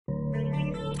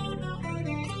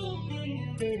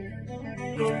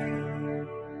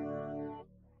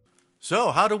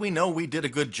So how do we know we did a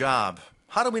good job?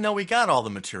 How do we know we got all the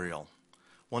material?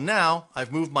 Well, now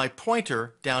I've moved my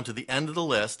pointer down to the end of the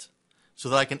list so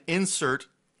that I can insert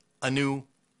a new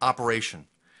operation.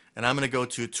 And I'm going to go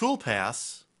to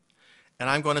toolpaths and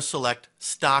I'm going to select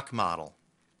stock model.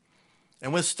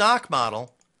 And with stock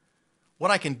model,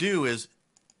 what I can do is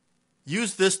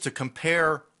use this to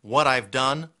compare what I've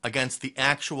done against the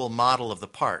actual model of the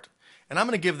part. And I'm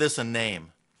going to give this a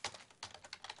name.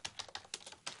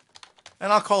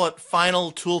 And I'll call it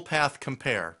Final Toolpath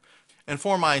Compare. And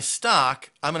for my stock,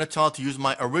 I'm going to tell it to use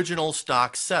my original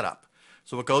stock setup.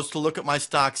 So it goes to look at my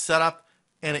stock setup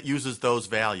and it uses those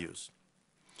values.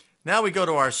 Now we go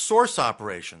to our source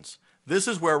operations. This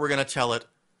is where we're going to tell it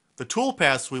the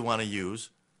toolpaths we want to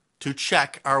use to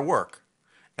check our work.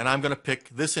 And I'm going to pick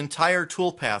this entire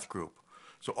toolpath group.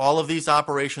 So all of these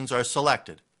operations are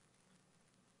selected.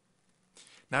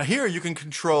 Now here you can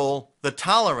control the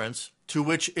tolerance to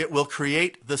which it will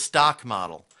create the stock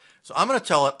model. So I'm going to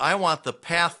tell it I want the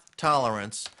path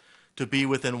tolerance to be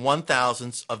within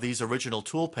 1/1000th of these original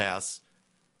toolpaths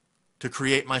to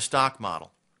create my stock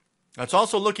model. Now it's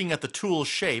also looking at the tool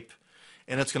shape,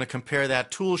 and it's going to compare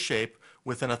that tool shape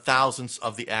within 1/1000th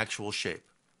of the actual shape.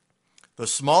 The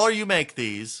smaller you make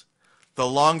these, the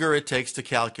longer it takes to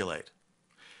calculate.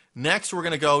 Next, we're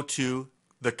going to go to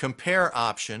the compare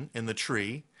option in the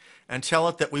tree and tell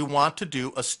it that we want to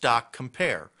do a stock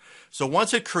compare. So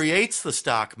once it creates the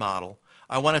stock model,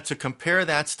 I want it to compare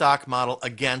that stock model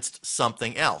against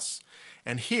something else.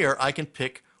 And here I can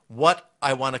pick what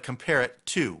I want to compare it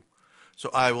to. So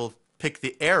I will pick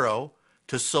the arrow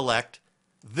to select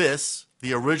this,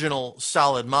 the original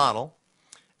solid model,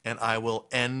 and I will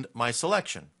end my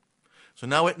selection. So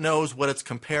now it knows what it's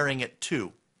comparing it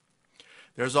to.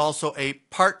 There's also a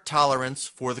part tolerance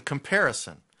for the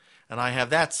comparison, and I have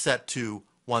that set to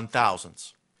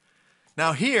 1/1000th.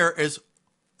 Now here is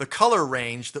the color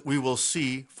range that we will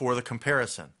see for the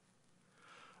comparison.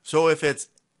 So if it's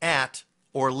at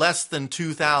or less than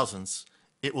 2/1000ths,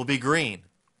 it will be green.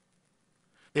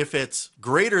 If it's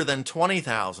greater than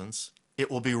 20/1000ths, it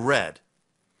will be red.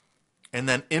 And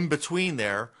then in between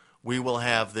there, we will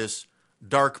have this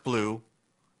dark blue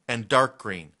and dark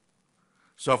green.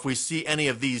 So if we see any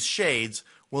of these shades,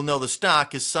 we'll know the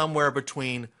stock is somewhere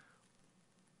between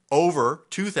over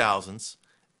 2/1000ths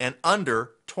and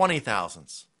under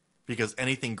 20/1000ths, because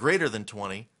anything greater than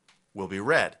 20 will be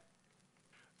red.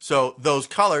 So those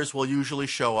colors will usually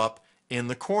show up in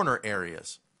the corner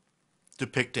areas,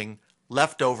 depicting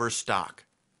leftover stock.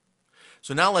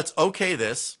 So now let's OK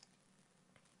this,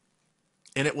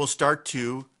 and it will start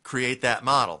to create that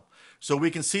model. So we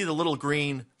can see the little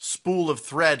green spool of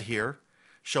thread here,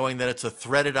 showing that it's a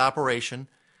threaded operation.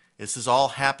 This is all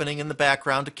happening in the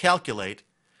background to calculate.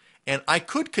 And I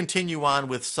could continue on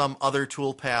with some other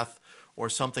toolpath or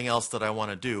something else that I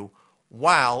want to do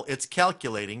while it's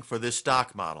calculating for this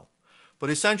stock model.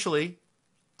 But essentially,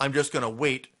 I'm just going to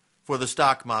wait for the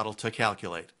stock model to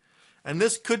calculate. And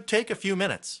this could take a few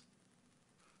minutes.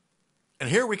 And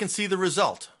here we can see the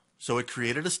result. So it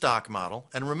created a stock model.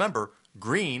 And remember,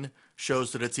 green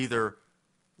shows that it's either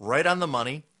right on the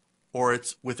money or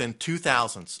it's within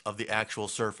 2/1000ths of the actual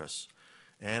surface.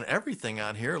 And everything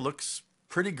on here looks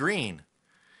pretty green.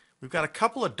 We've got a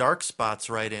couple of dark spots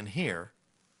right in here.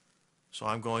 So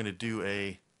I'm going to do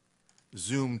a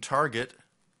zoom target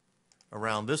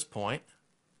around this point.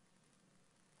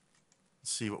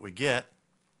 Let's see what we get.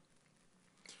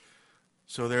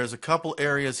 So there's a couple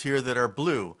areas here that are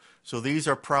blue. So these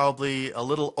are probably a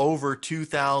little over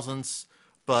 2/1000ths,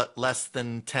 but less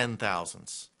than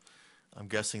 10/1000ths. I'm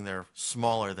guessing they're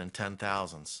smaller than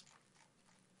 10/1000ths.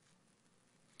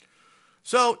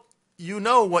 So you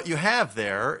know what you have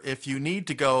there. If you need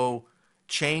to go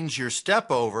change your step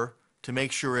over to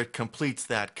make sure it completes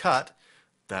that cut,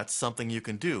 that's something you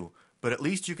can do. But at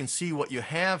least you can see what you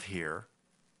have here.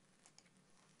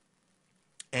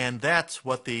 And that's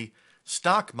what the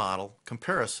stock model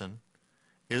comparison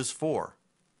is for.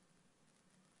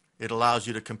 It allows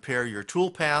you to compare your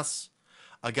toolpaths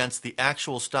against the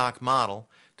actual stock model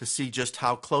to see just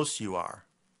how close you are.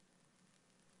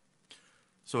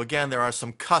 So again, there are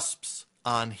some cusps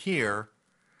on here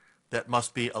that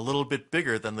must be a little bit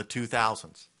bigger than the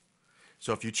 2/1000ths.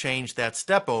 So if you change that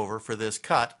step over for this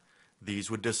cut,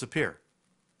 these would disappear.